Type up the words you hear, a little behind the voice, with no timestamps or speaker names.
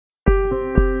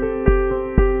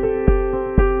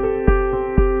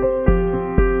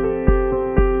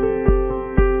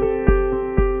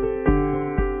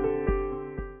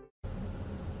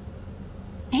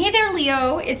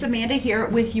Leo, it's Amanda here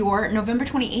with your November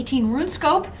 2018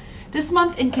 RuneScope. This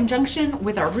month, in conjunction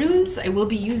with our runes, I will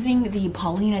be using the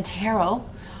Paulina Tarot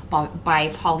by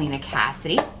Paulina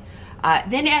Cassidy.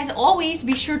 Then, as always,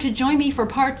 be sure to join me for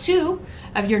part 2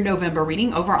 of your November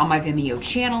reading over on my Vimeo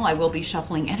channel. I will be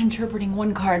shuffling and interpreting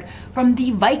one card from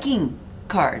the Viking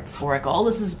cards oracle.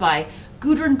 This is by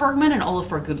Gudrun Bergman and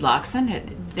Olafur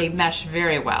Gudlaksson. They mesh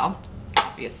very well,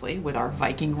 obviously, with our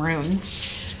Viking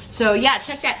runes. So yeah,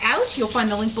 check that out. You'll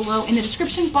find the link below in the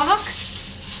description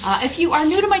box. If you are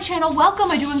new to my channel,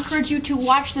 welcome. I do encourage you to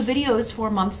watch the videos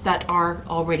for months that are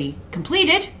already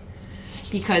completed,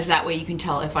 because that way you can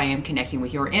tell if I am connecting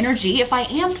with your energy. If I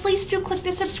am, please do click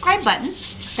the subscribe button.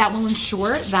 That will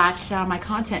ensure that my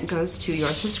content goes to your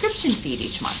subscription feed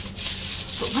each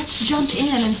month. But let's jump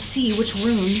in and see which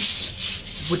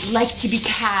runes would like to be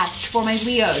cast for my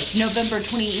Leos. November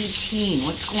 2018.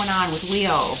 What's going on with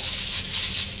Leo?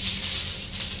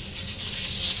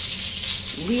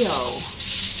 Leo,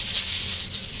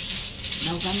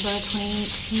 November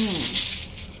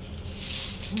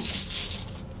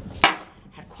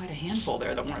 2018. Had quite a handful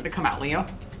there that wanted to come out, Leo.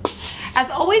 As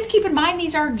always, keep in mind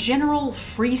these are general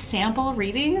free sample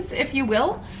readings, if you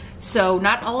will. So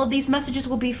not all of these messages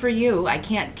will be for you. I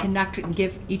can't connect and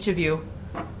give each of you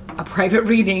a private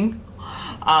reading.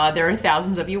 There are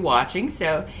thousands of you watching.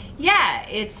 So yeah,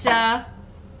 it's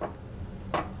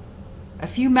a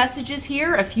few messages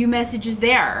here, a few messages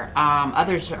there.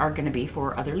 Others are going to be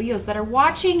for other Leos that are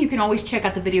watching. You can always check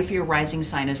out the video for your rising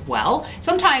sign as well.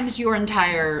 Sometimes your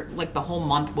entire, like the whole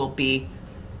month will be,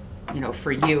 you know,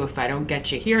 for you. If I don't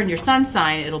get you here in your sun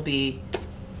sign, it'll be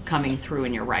coming through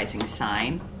in your rising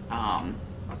sign.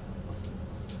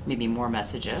 Maybe more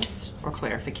messages or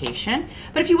clarification.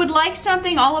 But if you would like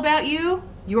something all about you,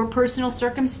 your personal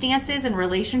circumstances and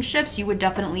relationships, you would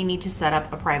definitely need to set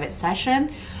up a private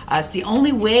session. It's the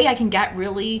only way I can get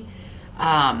really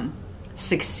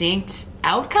succinct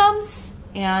outcomes,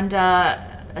 and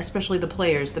especially the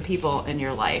players, the people in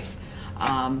your life,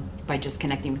 by just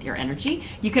connecting with your energy.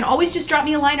 You can always just drop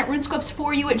me a line at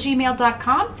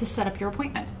runescopes4you@gmail.com to set up your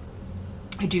appointment.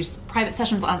 I do private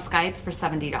sessions on Skype for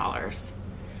 $70.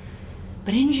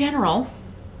 But in general,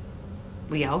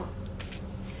 Leo,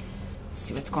 let's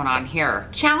see what's going on here.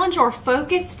 Challenge or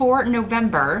focus for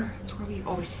November. That's where we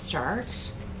always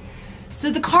start. So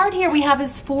the card here we have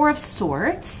is Four of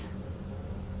Swords.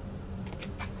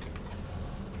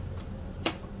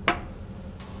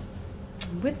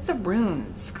 With the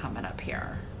runes coming up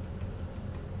here.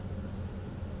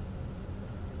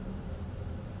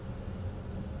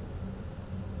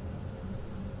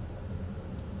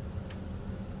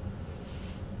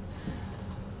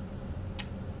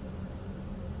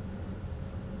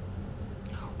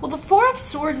 Well, the Four of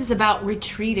Swords is about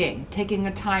retreating, taking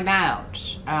a time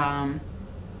out. And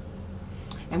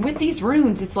with these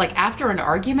runes, it's like after an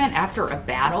argument, after a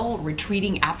battle,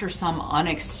 retreating after some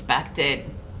unexpected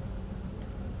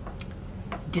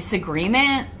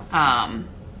disagreement. Rhino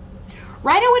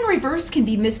in reverse can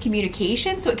be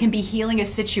miscommunication, so it can be healing a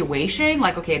situation.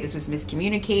 Like, okay, this was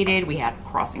miscommunicated. We had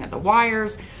crossing of the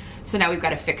wires. So now we've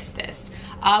got to fix this.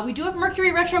 We do have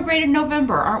Mercury retrograde in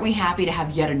November. Aren't we happy to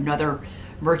have yet another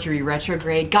Mercury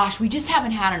retrograde? Gosh, we just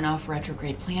haven't had enough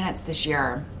retrograde planets this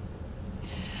year.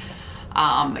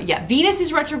 Yeah, Venus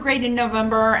is retrograde in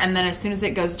November, and then as soon as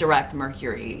it goes direct,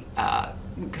 Mercury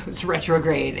goes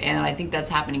retrograde, and I think that's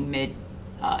happening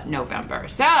mid-November.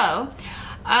 So,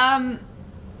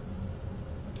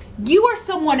 you or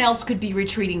someone else could be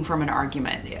retreating from an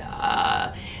argument.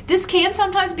 This can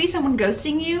sometimes be someone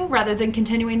ghosting you rather than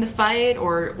continuing the fight,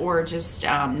 or just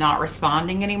not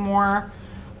responding anymore.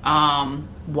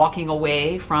 Walking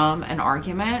away from an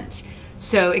argument.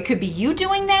 So it could be you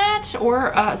doing that,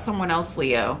 or someone else,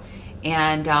 Leo.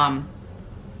 And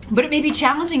but it may be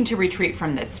challenging to retreat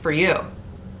from this for you,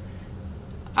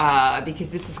 because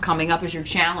this is coming up as your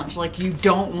challenge. Like, you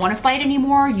don't want to fight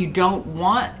anymore. You don't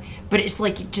want, but it's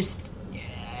like you just,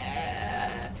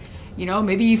 you know,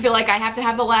 maybe you feel like I have to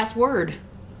have the last word.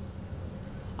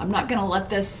 I'm not gonna let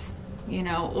this, you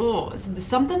know, oh,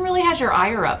 something really has your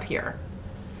ire up here.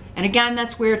 And again,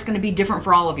 that's where it's going to be different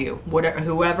for all of you, whatever,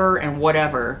 whoever and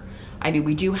whatever. I mean,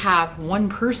 we do have one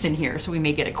person here, so we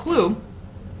may get a clue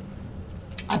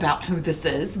about who this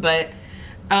is, but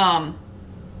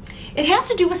it has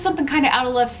to do with something kind of out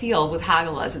of left field with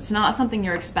Hagelas. It's not something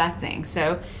you're expecting.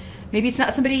 So maybe it's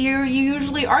not somebody you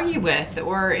usually argue with,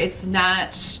 or it's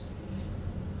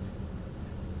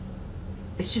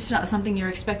just not something you're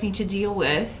expecting to deal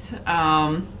with.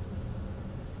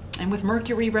 And with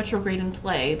Mercury retrograde in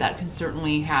play, that can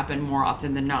certainly happen more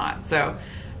often than not. So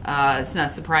it's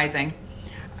not surprising.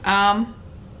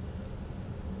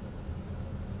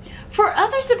 For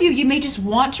others of you, you may just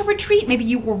want to retreat. Maybe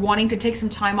you were wanting to take some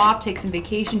time off, take some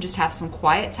vacation, just have some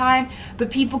quiet time.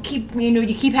 But people keep,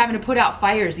 you keep having to put out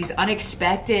fires. These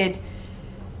unexpected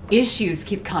issues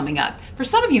keep coming up. For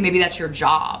some of you, maybe that's your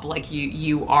job. Like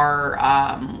you are,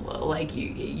 like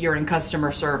you're in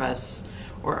customer service,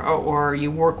 or you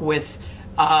work with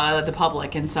the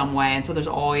public in some way, and so there's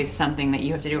always something that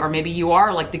you have to do. Or maybe you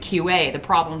are like the QA, the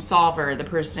problem solver, the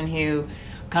person who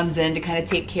comes in to kind of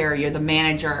take care of you, the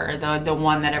manager, the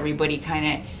one that everybody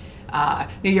kind of,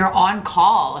 you're on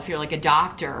call if you're like a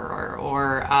doctor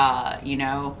or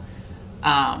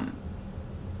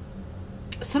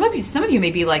some of you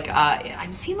may be like,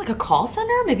 I'm seeing like a call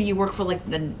center. Maybe you work for like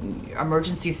the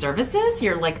emergency services.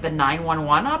 You're like the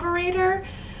 911 operator.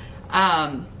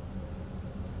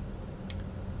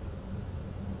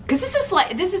 Because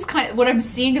this is kind of what I'm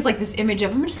seeing is like this image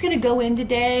of, I'm just going to go in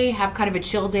today, have kind of a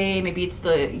chill day. Maybe it's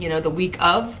the week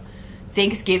of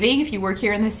Thanksgiving if you work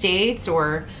here in the States,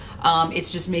 or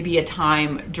it's just maybe a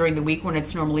time during the week when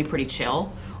it's normally pretty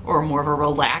chill or more of a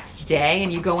relaxed day,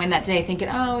 and you go in that day thinking,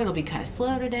 oh, it'll be kind of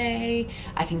slow today.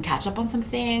 I can catch up on some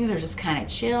things, or just kind of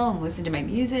chill and listen to my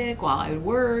music while I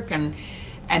work, and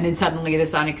then suddenly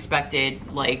this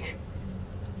unexpected, like,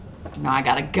 I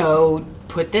gotta go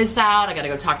put this out, I gotta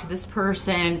go talk to this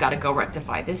person, gotta go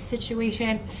rectify this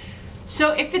situation.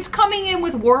 So if it's coming in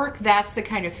with work, that's the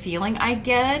kind of feeling I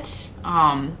get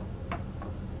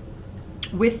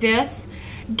with this.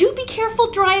 Do be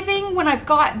careful driving when I've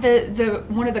got the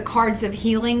one of the cards of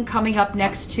healing coming up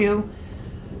next to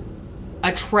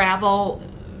a travel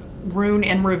rune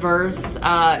in reverse.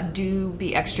 Do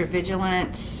be extra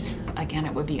vigilant. Again,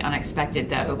 it would be unexpected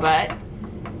though, but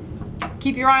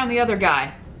keep your eye on the other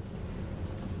guy.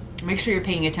 Make sure you're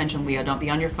paying attention, Leo. Don't be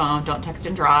on your phone. Don't text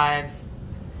and drive.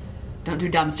 Don't do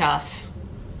dumb stuff.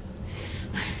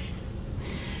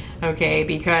 Okay,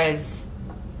 because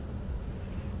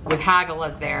with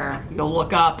Haggala's there, you'll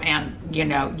look up and,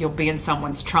 you'll be in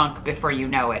someone's trunk before you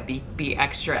know it. Be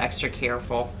extra, extra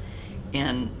careful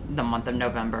in the month of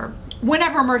November.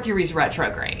 Whenever Mercury's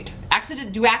retrograde.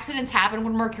 Do accidents happen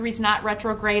when Mercury's not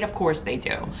retrograde? Of course they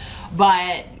do.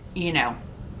 But,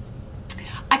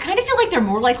 I kind of feel like they're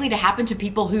more likely to happen to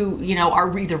people who,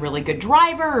 are either really good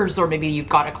drivers, or maybe you've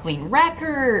got a clean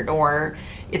record, or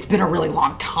it's been a really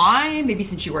long time, maybe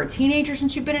since you were a teenager,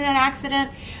 since you've been in an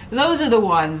accident. Those are the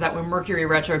ones that when Mercury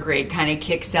retrograde kind of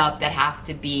kicks up that have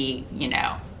to be,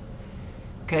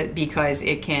 because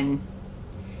it can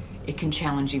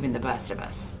challenge even the best of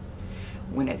us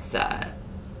when it's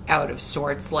out of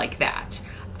sorts like that.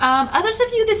 Others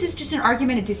of you, this is just an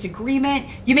argument, a disagreement.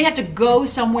 You may have to go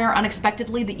somewhere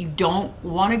unexpectedly that you don't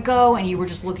want to go, and you were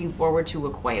just looking forward to a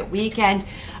quiet weekend.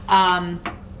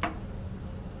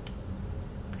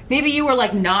 Maybe you were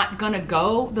like not gonna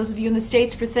go, those of you in the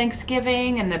States, for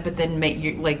Thanksgiving, but then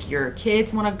your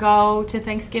kids want to go to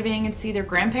Thanksgiving and see their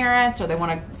grandparents, or they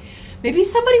want to. Maybe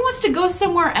somebody wants to go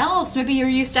somewhere else. Maybe you're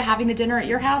used to having the dinner at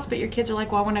your house, but your kids are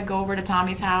like, well, I want to go over to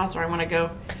Tommy's house, or I want to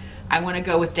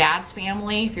go with Dad's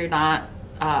family if you're not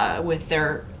with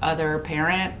their other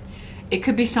parent. It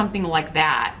could be something like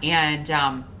that. And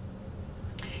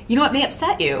it may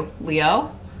upset you,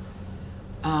 Leo.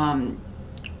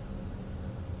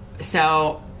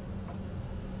 So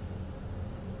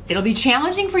it'll be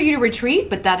challenging for you to retreat,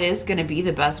 but that is going to be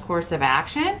the best course of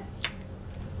action.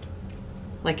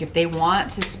 Like if they want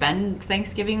to spend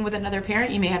Thanksgiving with another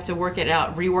parent, you may have to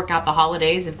rework out the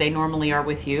holidays if they normally are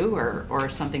with you, or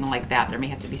something like that. There may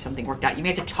have to be something worked out. You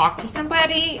may have to talk to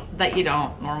somebody that you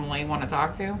don't normally want to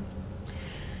talk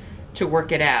to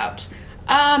work it out.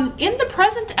 In the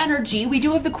present energy, we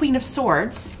do have the Queen of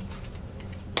Swords.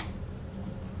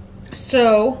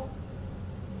 So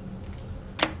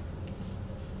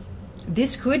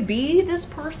this could be this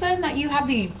person that you have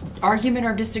the argument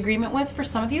or disagreement with for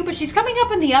some of you, but she's coming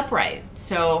up in the upright.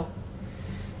 So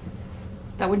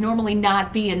that would normally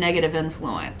not be a negative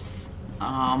influence,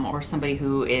 or somebody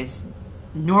who is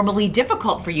normally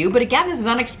difficult for you. But again, this is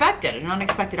unexpected, an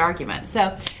unexpected argument.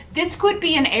 So this could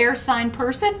be an air sign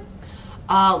person.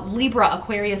 Libra,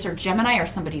 Aquarius, or Gemini, or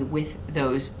somebody with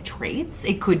those traits.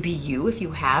 It could be you if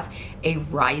you have a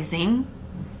rising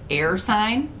air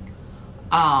sign.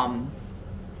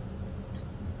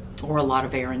 Or a lot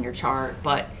of air in your chart,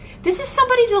 but this is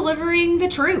somebody delivering the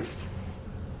truth,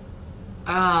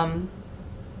 but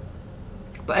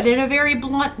in a very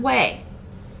blunt way.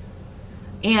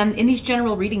 And in these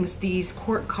general readings, these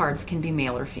court cards can be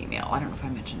male or female. I don't know if I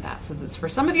mentioned that. So for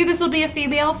some of you, this will be a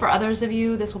female. For others of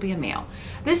you, this will be a male.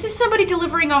 This is somebody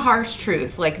delivering a harsh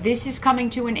truth, like this is coming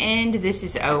to an end, this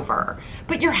is over,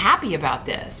 but you're happy about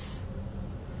this.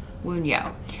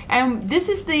 Wunyo. And this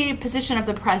is the position of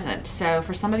the present. So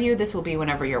for some of you, this will be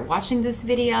whenever you're watching this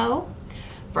video.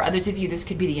 For others of you, this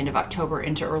could be the end of October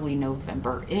into early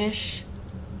November-ish.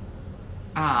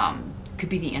 Could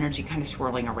be the energy kind of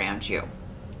swirling around you.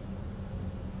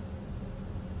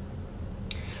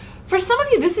 For some of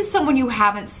you, this is someone you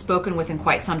haven't spoken with in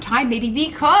quite some time, maybe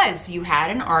because you had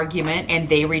an argument and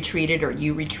they retreated or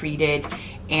you retreated.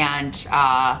 And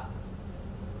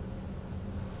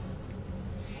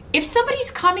if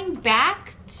somebody's coming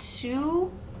back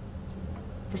to,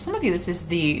 for some of you, this is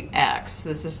the ex.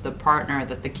 This is the partner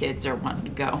that the kids are wanting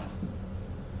to go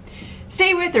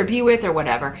stay with or be with or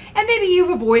whatever. And maybe you've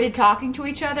avoided talking to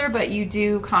each other, but you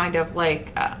do kind of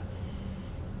like,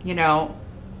 you know,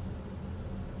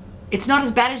 it's not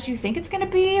as bad as you think it's going to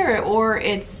be, or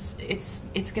it's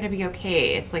going to be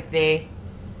okay. It's like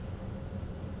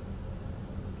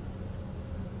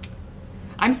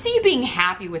I'm seeing you being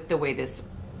happy with the way this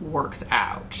works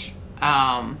out.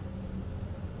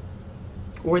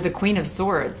 Or the Queen of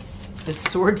Swords, the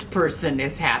swords person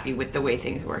is happy with the way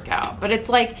things work out. But it's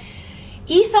like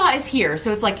Esau is here.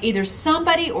 So it's like either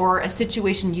somebody or a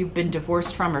situation you've been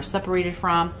divorced from or separated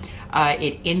from.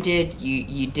 It ended,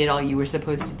 you did all you were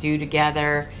supposed to do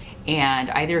together, and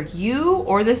either you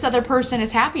or this other person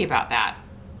is happy about that.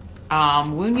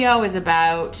 Wunyo is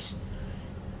about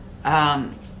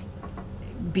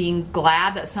being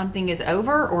glad that something is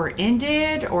over or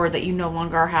ended, or that you no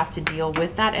longer have to deal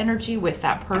with that energy, with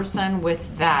that person,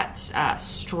 with that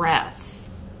stress.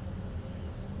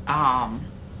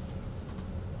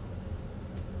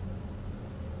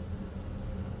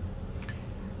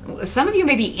 Some of you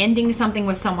may be ending something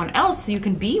with someone else so you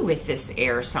can be with this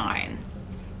air sign.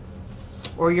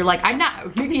 Or you're like, I'm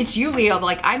not, maybe it's you, Leo,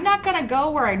 like, I'm not going to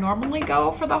go where I normally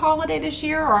go for the holiday this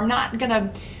year, or I'm not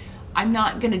going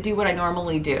to do what I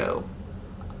normally do.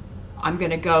 I'm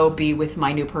going to go be with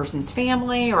my new person's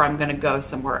family, or I'm going to go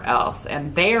somewhere else.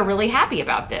 And they are really happy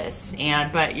about this.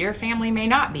 But your family may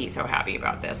not be so happy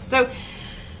about this. So,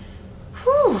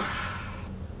 whew.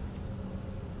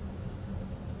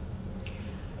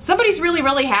 Somebody's really,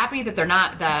 really happy that they're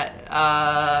not,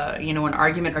 that, you know, an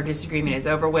argument or disagreement is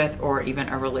over with, or even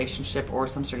a relationship or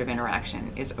some sort of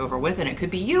interaction is over with. And it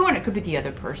could be you and it could be the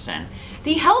other person.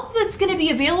 The help that's going to be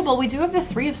available, we do have the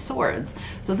Three of Swords.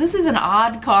 So this is an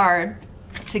odd card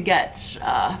to get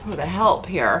for the help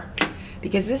here,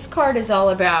 because this card is all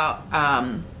about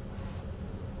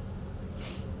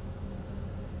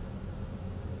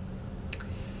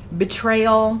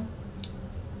betrayal,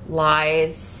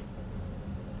 lies,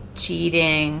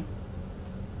 cheating,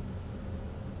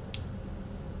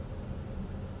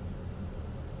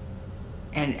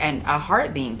 and a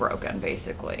heart being broken,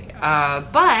 basically.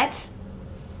 But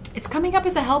it's coming up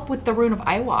as a help with the rune of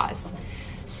Iwas.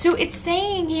 So it's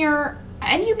saying here,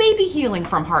 and you may be healing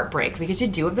from heartbreak because you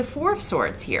do have the Four of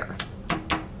Swords here.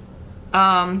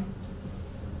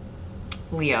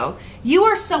 Leo, you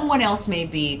or someone else may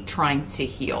be trying to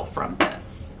heal from this.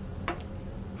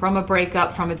 From a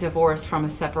breakup, from a divorce, from a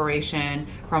separation,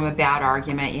 from a bad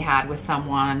argument you had with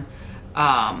someone.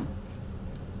 But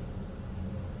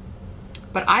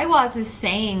Iwas is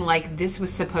saying, like, this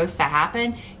was supposed to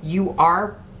happen. You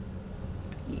are,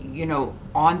 you know,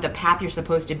 on the path you're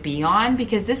supposed to be on,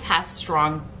 because this has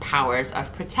strong powers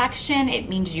of protection. It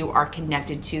means you are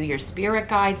connected to your spirit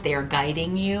guides. They are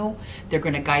guiding you. They're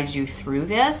going to guide you through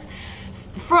this.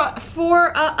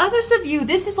 For others of you,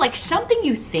 this is like something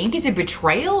you think is a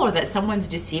betrayal, or that someone's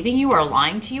deceiving you or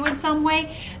lying to you in some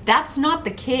way. That's not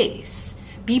the case.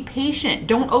 Be patient.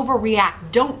 Don't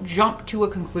overreact. Don't jump to a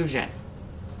conclusion.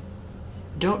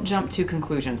 Don't jump to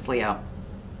conclusions, Leo.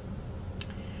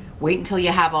 Wait until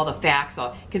you have all the facts,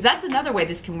 because that's another way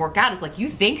this can work out. Is like, you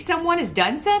think someone has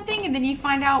done something, and then you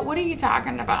find out, what are you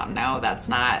talking about? No, that's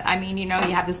not. I mean, you know,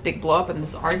 you have this big blow up in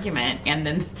this argument, and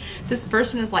then this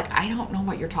person is like, I don't know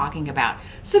what you're talking about.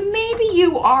 So maybe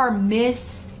you are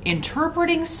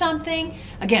misinterpreting something.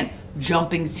 Again,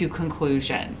 jumping to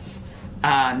conclusions,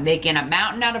 making a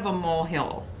mountain out of a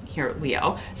molehill here,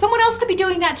 Leo. Someone else could be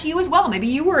doing that to you as well. Maybe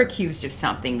you were accused of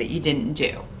something that you didn't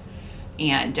do.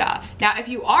 And now if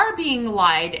you are being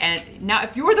lied, and now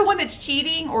if you're the one that's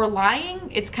cheating or lying,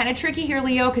 it's kind of tricky here,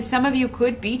 Leo, because some of you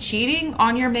could be cheating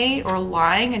on your mate or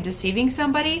lying and deceiving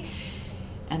somebody,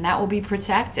 and that will be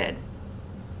protected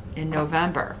in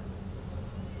November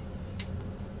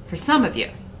for some of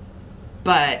you.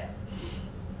 But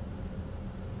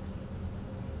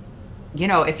you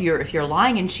know, if you're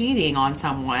lying and cheating on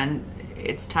someone,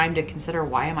 it's time to consider,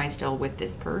 why am I still with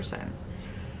this person?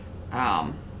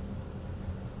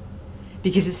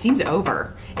 because it seems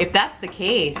over. If that's the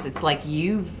case, it's like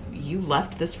you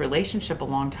left this relationship a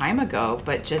long time ago,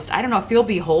 but just, I don't know, feel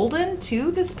beholden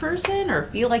to this person or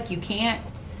feel like you can't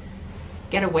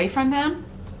get away from them.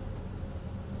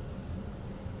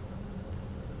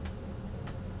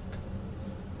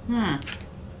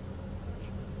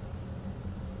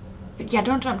 Yeah,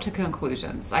 don't jump to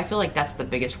conclusions. I feel like that's the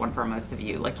biggest one for most of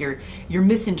you. Like you're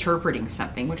misinterpreting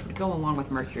something, which would go along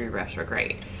with Mercury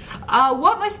retrograde.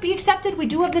 What must be accepted? We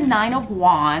do have the Nine of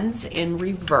Wands in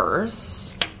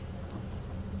reverse.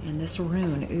 And this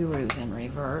rune, Uru's in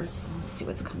reverse. Let's see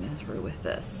what's coming through with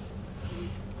this.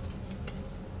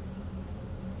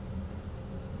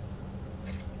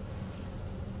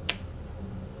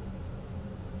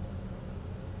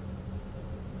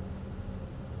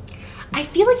 I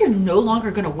feel like you're no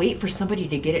longer going to wait for somebody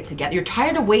to get it together. You're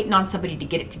tired of waiting on somebody to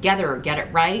get it together or get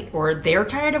it right, or they're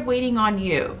tired of waiting on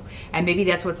you. And maybe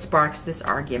that's what sparks this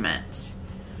argument.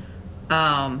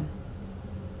 Or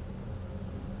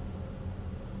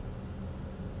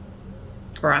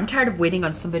I'm tired of waiting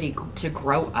on somebody to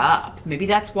grow up. Maybe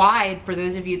that's why, for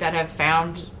those of you that have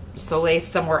found solace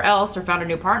somewhere else or found a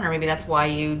new partner, maybe that's why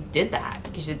you did that.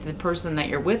 Because the person that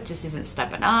you're with just isn't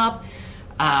stepping up.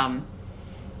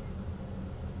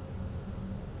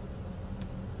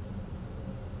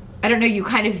 I don't know, you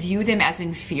kind of view them as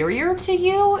inferior to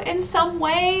you in some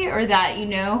way, or that, you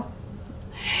know,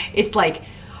 it's like,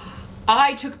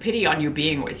 I took pity on you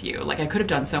being with you. Like I could have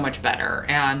done so much better.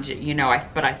 And, you know,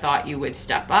 but I thought you would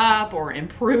step up or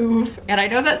improve. And I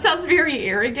know that sounds very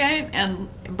arrogant,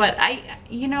 but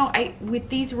you know, with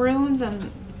these runes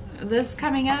and this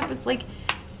coming up, it's like,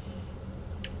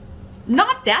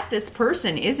 not that this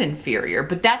person is inferior,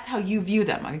 but that's how you view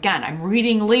them. Again, I'm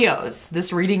reading Leos.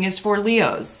 This reading is for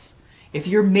Leos. If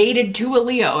you're mated to a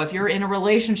Leo, if you're in a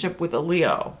relationship with a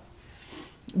Leo,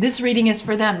 this reading is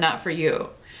for them, not for you.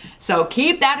 So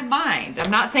keep that in mind. I'm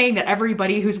not saying that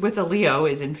everybody who's with a Leo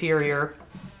is inferior,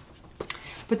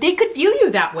 but they could view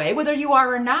you that way, whether you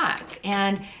are or not.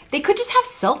 And they could just have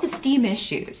self-esteem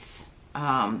issues.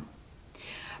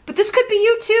 But this could be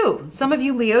you too. Some of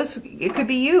you Leos, it could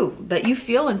be you, that you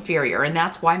feel inferior. And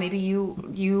that's why maybe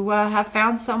you have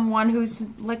found someone who's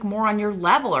like more on your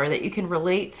level or that you can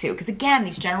relate to. Because again,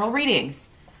 these general readings,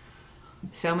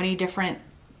 so many different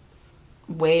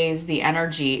ways the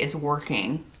energy is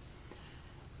working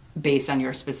based on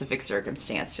your specific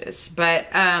circumstances. But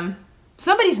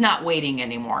somebody's not waiting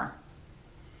anymore.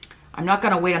 I'm not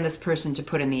going to wait on this person to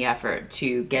put in the effort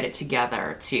to get it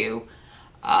together, to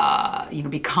you know,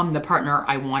 become the partner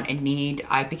I want and need,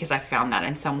 because I found that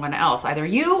in someone else. Either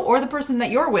you or the person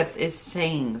that you're with is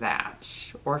saying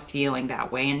that or feeling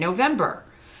that way in November.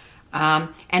 And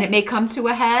it may come to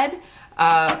a head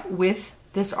with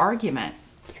this argument.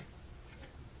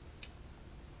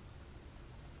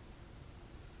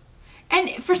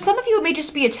 And for some of you, it may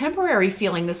just be a temporary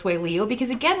feeling this way, Leo, because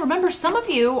again, remember, some of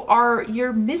you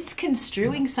you're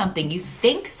misconstruing something. You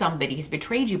think somebody's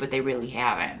betrayed you, but they really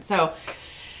haven't. So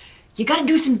you got to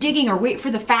do some digging or wait for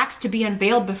the facts to be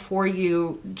unveiled before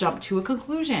you jump to a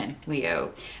conclusion,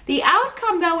 Leo. The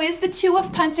outcome, though, is the Two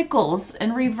of Pentacles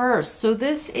in reverse. So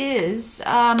this is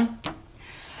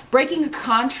breaking a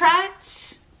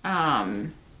contract,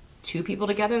 two people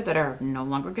together that are no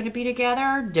longer going to be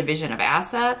together, division of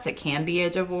assets. It can be a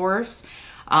divorce.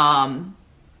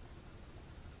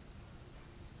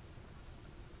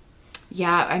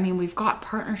 Yeah, I mean, we've got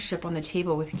partnership on the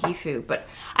table with Gifu, but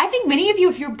I think many of you,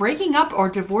 if you're breaking up or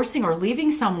divorcing or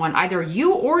leaving someone, either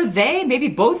you or they, maybe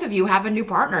both of you have a new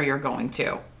partner you're going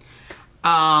to.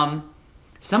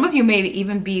 Some of you may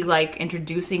even be like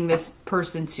introducing this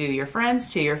person to your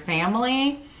friends, to your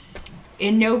family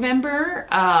in November.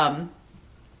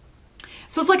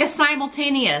 So it's like a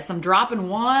simultaneous, I'm dropping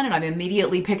one and I'm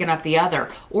immediately picking up the other.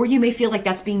 Or you may feel like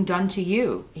that's being done to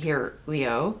you here,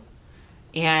 Leo.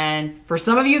 And for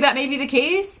some of you, that may be the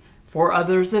case. For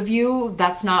others of you,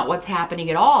 that's not what's happening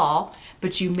at all.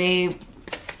 But you may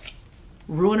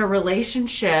ruin a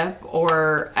relationship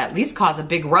or at least cause a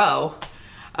big row,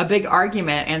 a big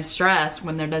argument and stress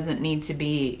when there doesn't need to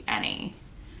be any.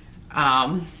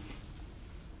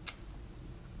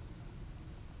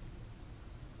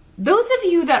 Those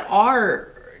of you that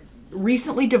are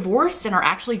recently divorced and are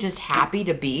actually just happy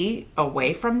to be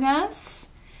away from this,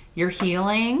 you're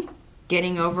healing,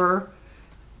 getting over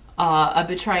a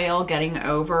betrayal, getting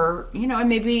over, you know, and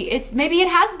maybe it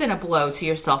has been a blow to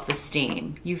your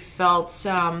self-esteem. You felt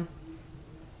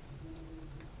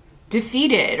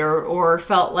defeated or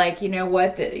felt like, you know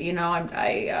what, I'm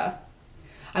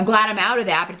glad I'm out of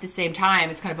that, but at the same time,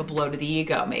 it's kind of a blow to the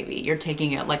ego. Maybe you're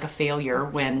taking it like a failure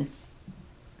when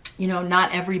You know,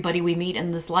 not everybody we meet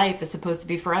in this life is supposed to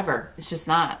be forever. It's just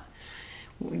not.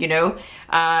 You know,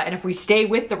 and if we stay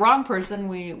with the wrong person,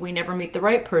 we never meet the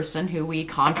right person who we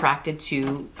contracted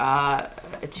to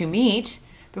meet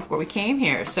before we came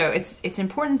here. So it's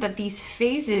important that these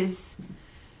phases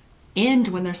end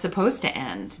when they're supposed to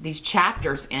end. These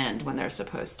chapters end when they're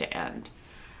supposed to end.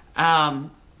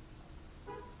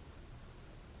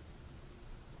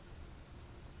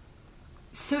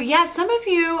 So yeah, some of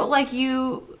you, like,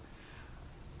 you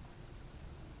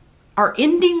are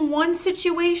ending one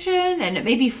situation and it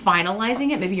may be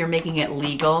finalizing it. Maybe you're making it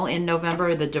legal in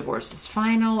November. The divorce is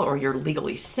final, or you're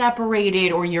legally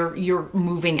separated, or you're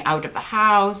moving out of the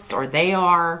house, or they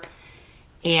are.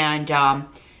 And a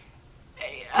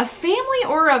family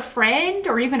or a friend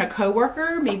or even a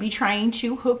coworker may be trying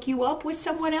to hook you up with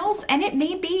someone else. And it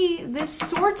may be this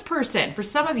swords person. For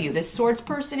some of you, this swords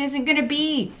person isn't going to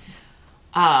be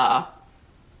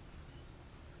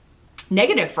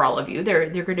negative for all of you. They're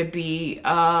going to be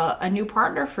a new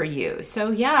partner for you. So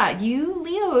yeah, you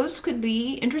Leos could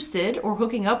be interested or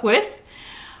hooking up with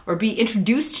or be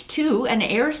introduced to an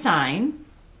air sign.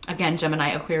 Again,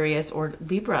 Gemini, Aquarius, or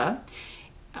Libra,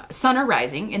 sun or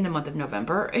rising in the month of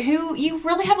November, who you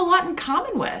really have a lot in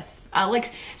common with.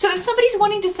 So if somebody's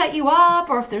wanting to set you up,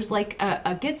 or if there's like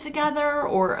a get together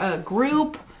or a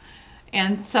group,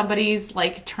 and somebody's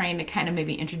like trying to kind of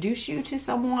maybe introduce you to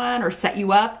someone or set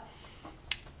you up,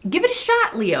 give it a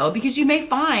shot, Leo, because you may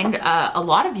find a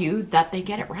lot of you that they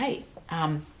get it right.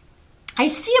 I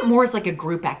see it more as like a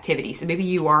group activity. So maybe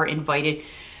you are invited,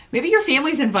 maybe your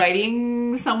family's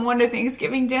inviting someone to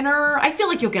Thanksgiving dinner. I feel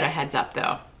like you'll get a heads up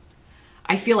though.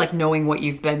 I feel like knowing what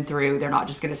you've been through, they're not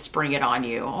just going to spring it on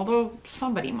you. Although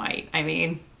somebody might. I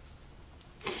mean,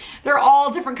 there are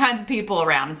all different kinds of people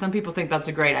around, and some people think that's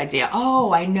a great idea.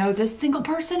 Oh, I know this single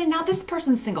person and now this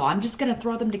person's single. I'm just going to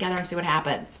throw them together and see what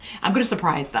happens. I'm going to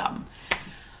surprise them.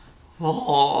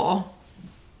 Oh.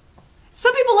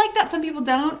 Some people like that, some people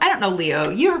don't. I don't know, Leo.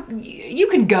 You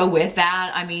can go with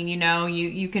that. I mean, you know,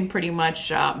 you can pretty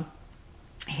much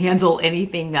handle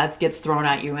anything that gets thrown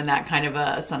at you in that kind of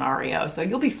a scenario. So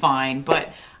you'll be fine,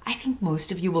 but I think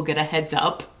most of you will get a heads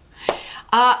up.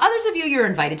 Others of you, you're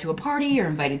invited to a party, you're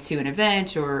invited to an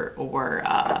event, or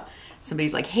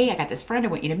somebody's like, hey, I got this friend I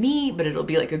want you to meet, but it'll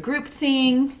be like a group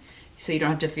thing, so you don't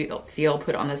have to feel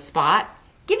put on the spot.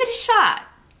 Give it a shot.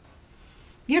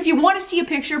 You know, if you want to see a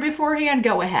picture beforehand,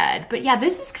 go ahead. But yeah,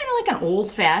 this is kind of like an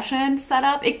old-fashioned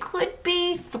setup. It could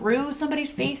be through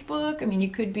somebody's Facebook. I mean, you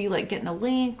could be like getting a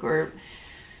link, or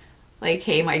like,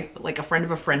 hey, like a friend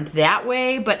of a friend that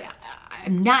way, but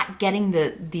I'm not getting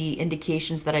the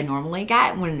indications that I normally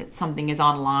get when something is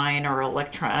online or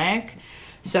electronic.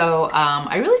 So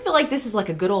I really feel like this is like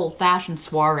a good old-fashioned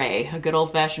soiree, a good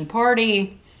old-fashioned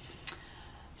party.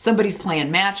 Somebody's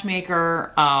playing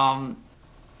matchmaker,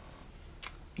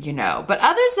 you know. But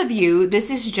others of you, this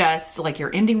is just like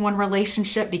you're ending one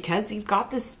relationship because you've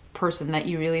got this person that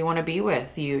you really want to be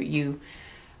with.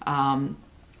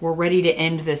 We're ready to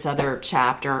end this other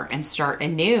chapter and start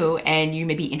anew, and you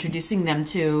may be introducing them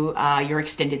to your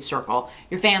extended circle,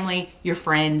 your family, your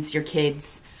friends, your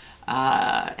kids,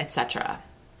 etc.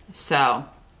 So,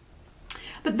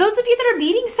 but those of you that are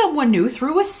meeting someone new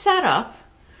through a setup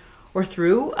or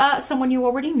through someone you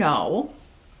already know,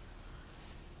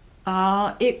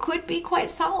 it could be quite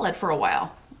solid for a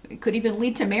while. It could even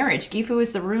lead to marriage. Gifu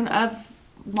is the rune of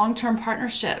long-term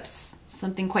partnerships,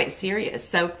 something quite serious.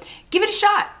 So give it a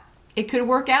shot. It could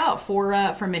work out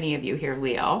for many of you here,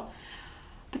 Leo.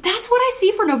 But that's what I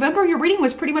see for November. Your reading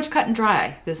was pretty much cut and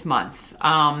dry this month.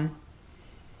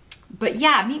 But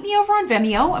yeah, meet me over on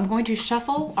Vimeo. I'm going to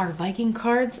shuffle our Viking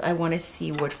cards. I want to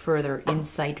see what further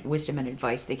insight, wisdom, and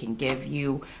advice they can give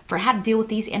you for how to deal with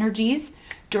these energies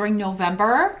during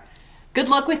November. Good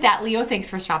luck with that, Leo. Thanks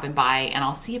for stopping by, and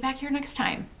I'll see you back here next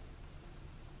time.